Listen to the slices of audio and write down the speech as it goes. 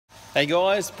Hey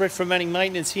guys, Brett from Manning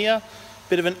Maintenance here.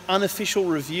 Bit of an unofficial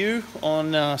review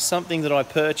on something that I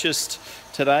purchased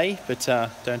today, but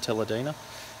don't tell Adina.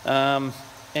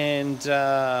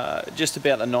 Just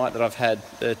about the night that I've had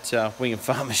at Wing &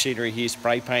 Farm Machinery here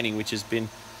spray painting, which has been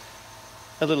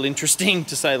a little interesting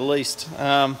to say the least.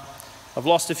 I've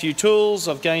lost a few tools,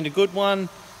 I've gained a good one,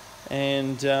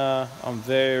 and I'm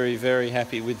very, very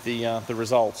happy with the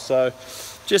results. So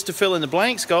just to fill in the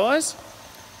blanks, guys,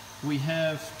 we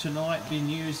have tonight been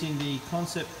using the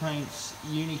Concept Paints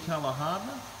Unicolor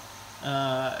hardener.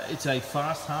 It's a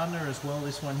fast hardener as well,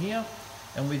 this one here,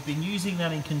 and we've been using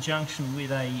that in conjunction with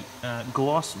a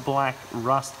gloss black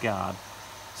rust guard.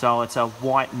 So it's a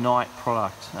white night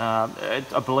product.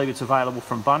 I believe it's available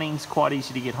from Bunnings, quite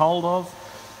easy to get hold of.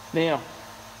 Now,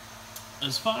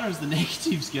 as far as the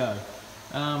negatives go,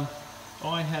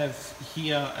 I have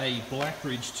here a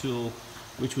Blackridge tool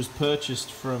which was purchased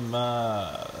from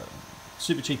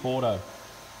Super Cheap Auto,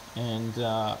 and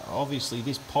obviously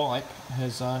this pipe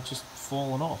has just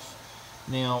fallen off.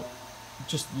 Now,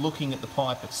 just looking at the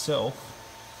pipe itself,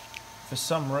 for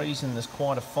some reason there's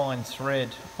quite a fine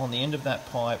thread on the end of that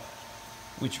pipe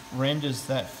which renders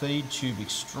that feed tube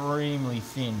extremely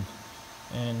thin,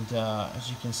 and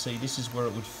as you can see, this is where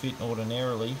it would fit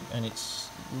ordinarily, and it's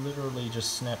literally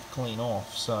just snapped clean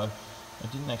off. So I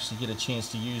didn't actually get a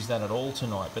chance to use that at all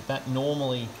tonight, but that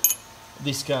normally,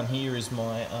 this gun here is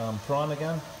my primer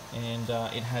gun, and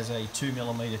it has a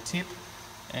 2mm tip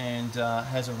and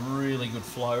has a really good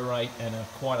flow rate and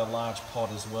quite a large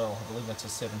pot as well. I believe that's a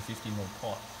 750mm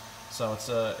pot. So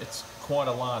it's quite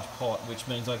a large pot, which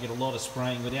means I get a lot of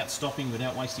spraying without stopping,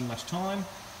 without wasting much time.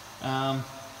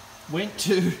 Went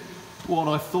to what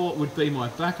I thought would be my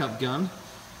backup gun,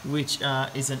 which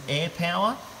is an Air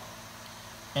Power,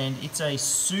 and it's a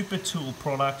Super Tool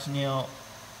product. Now,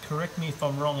 correct me if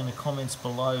I'm wrong in the comments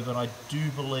below, but I do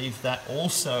believe that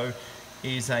also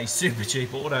is a Super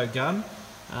Cheap Auto gun.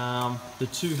 The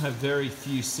two have very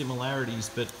few similarities,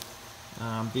 but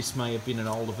this may have been an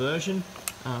older version.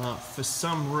 For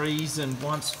some reason,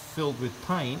 once filled with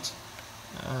paint,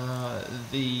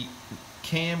 the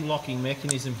cam locking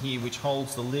mechanism here, which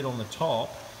holds the lid on the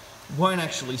top, won't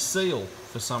actually seal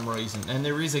for some reason, and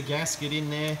there is a gasket in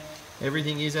there.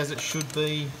 Everything is as it should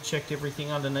be. Checked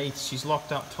everything underneath. She's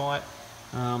locked up tight.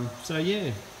 So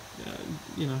yeah,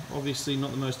 you know, obviously not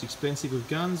the most expensive of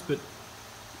guns, but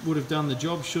would have done the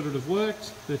job should it have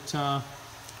worked. But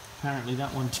apparently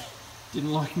that one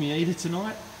didn't like me either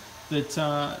tonight. But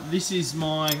this is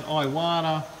my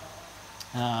Iwata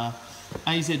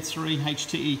AZ3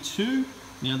 HTE2.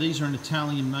 Now, these are an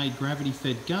Italian-made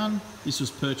gravity-fed gun. This was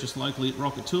purchased locally at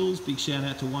Rocket Tools. Big shout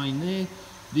out to Wayne there.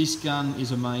 This gun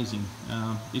is amazing.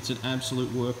 It's an absolute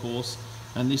workhorse,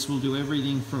 and this will do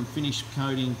everything from finish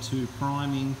coating to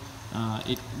priming.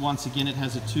 Once again, it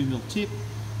has a 2mm tip,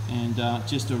 and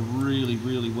just a really,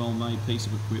 really well-made piece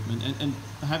of equipment. And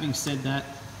having said that,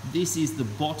 this is the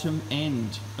bottom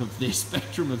end of their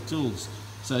spectrum of tools.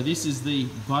 So this is the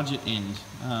budget end,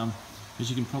 as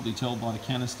you can probably tell by the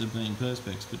canister being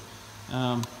Perspex. But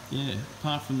yeah,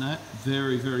 apart from that,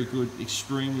 very, very good,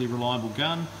 extremely reliable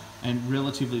gun, and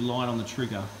relatively light on the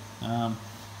trigger.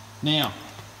 Now,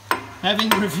 having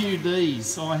reviewed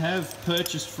these, I have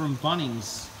purchased from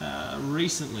Bunnings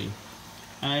recently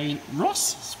a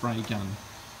Ross spray gun.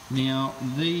 Now,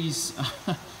 these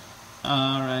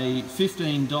are a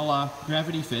 $15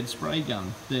 gravity-fed spray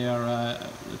gun. They are a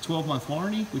 12-month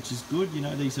warranty, which is good. You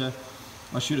know, these are,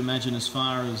 I should imagine, as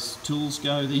far as tools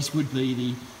go, these would be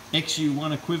the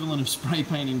XU1 equivalent of spray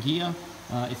painting gear.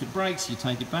 If it breaks, you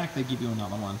take it back, they give you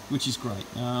another one, which is great.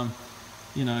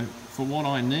 You know, for what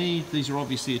I need, these are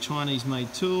obviously a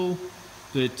Chinese-made tool,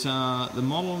 but the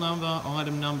model number,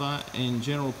 item number, and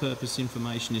general purpose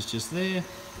information is just there.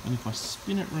 And if I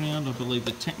spin it around, I believe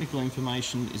the technical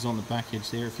information is on the back edge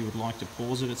there if you would like to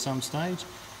pause it at some stage.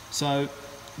 So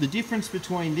the difference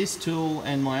between this tool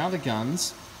and my other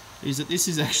guns is that this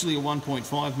is actually a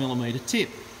 1.5mm tip.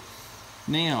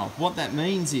 Now, what that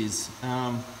means is,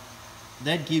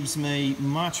 that gives me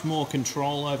much more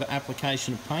control over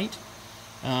application of paint.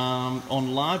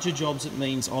 On larger jobs, it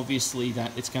means obviously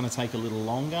that it's going to take a little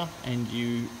longer,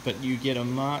 but you get a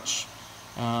much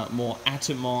more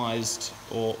atomized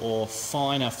or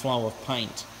finer flow of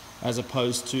paint, as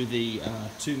opposed to the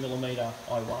 2mm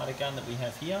Iwata gun that we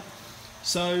have here.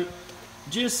 So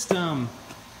just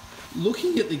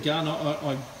looking at the gun,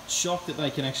 I'm shocked that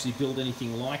they can actually build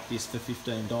anything like this for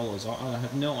 $15. I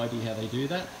have no idea how they do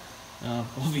that.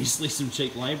 Obviously some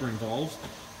cheap labour involved.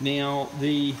 Now,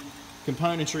 the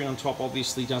componentry on top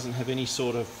obviously doesn't have any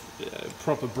sort of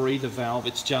proper breather valve.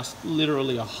 It's just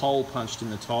literally a hole punched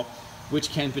in the top which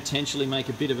can potentially make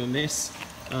a bit of a mess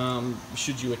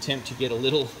should you attempt to get a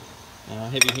little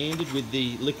heavy-handed with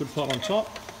the liquid pot on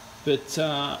top. But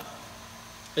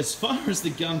as far as the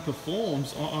gun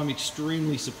performs, I'm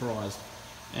extremely surprised.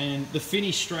 And the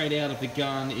finish straight out of the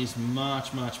gun is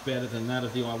much, much better than that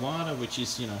of the Iwata, which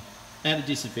is, you know, at a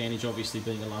disadvantage, obviously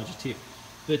being a larger tip.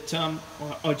 But I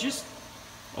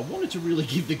wanted to really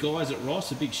give the guys at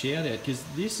Ross a big shout out, because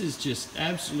this is just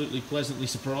absolutely pleasantly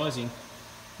surprising.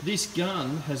 This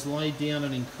gun has laid down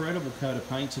an incredible coat of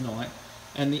paint tonight,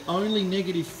 and the only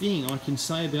negative thing I can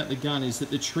say about the gun is that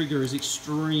the trigger is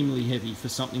extremely heavy for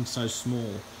something so small.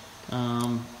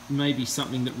 Maybe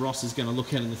something that Ross is going to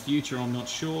look at in the future, I'm not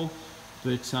sure.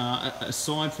 But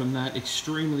aside from that,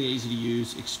 extremely easy to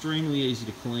use, extremely easy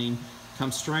to clean,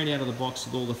 comes straight out of the box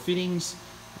with all the fittings,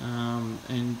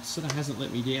 and sort of hasn't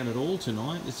let me down at all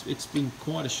tonight. It's been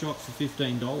quite a shock for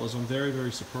 $15. I'm very,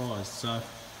 very surprised. So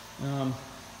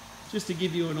just to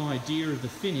give you an idea of the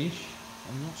finish,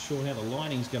 I'm not sure how the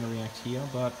lighting's going to react here,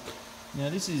 but now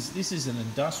this is an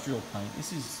industrial paint.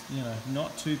 This is, you know,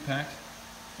 not 2-pack,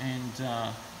 and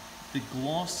the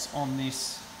gloss on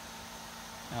this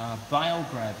bail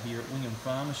grab here at Wing &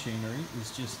 Farm Machinery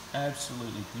is just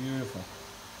absolutely beautiful,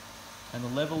 and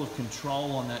the level of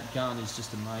control on that gun is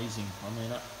just amazing. I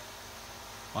mean,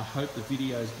 I hope the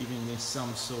video is giving this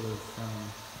some sort of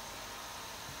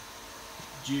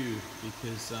due,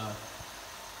 because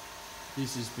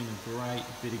this has been a great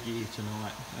bit of gear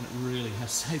tonight, and it really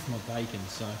has saved my bacon.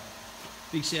 So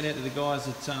big shout out to the guys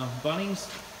at Bunnings.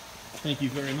 Thank you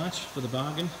very much for the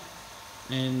bargain.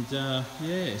 And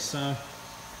yeah, so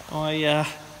I've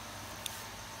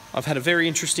had a very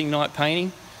interesting night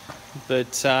painting,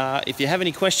 but if you have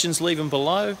any questions, leave them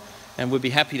below and we'd be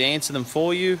happy to answer them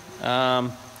for you.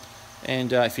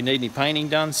 And if you need any painting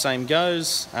done, same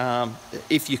goes.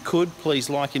 If you could, please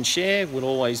like and share. Would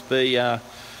always be a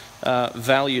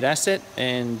valued asset,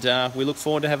 and we look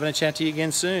forward to having a chat to you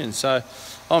again soon. So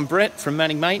I'm Brett from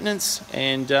Manning Maintenance,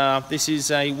 and this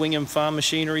is a Wing & Farm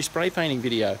Machinery spray painting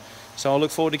video. So I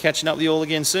look forward to catching up with you all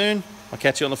again soon. I'll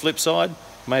catch you on the flip side,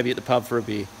 maybe at the pub for a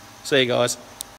beer. See you guys.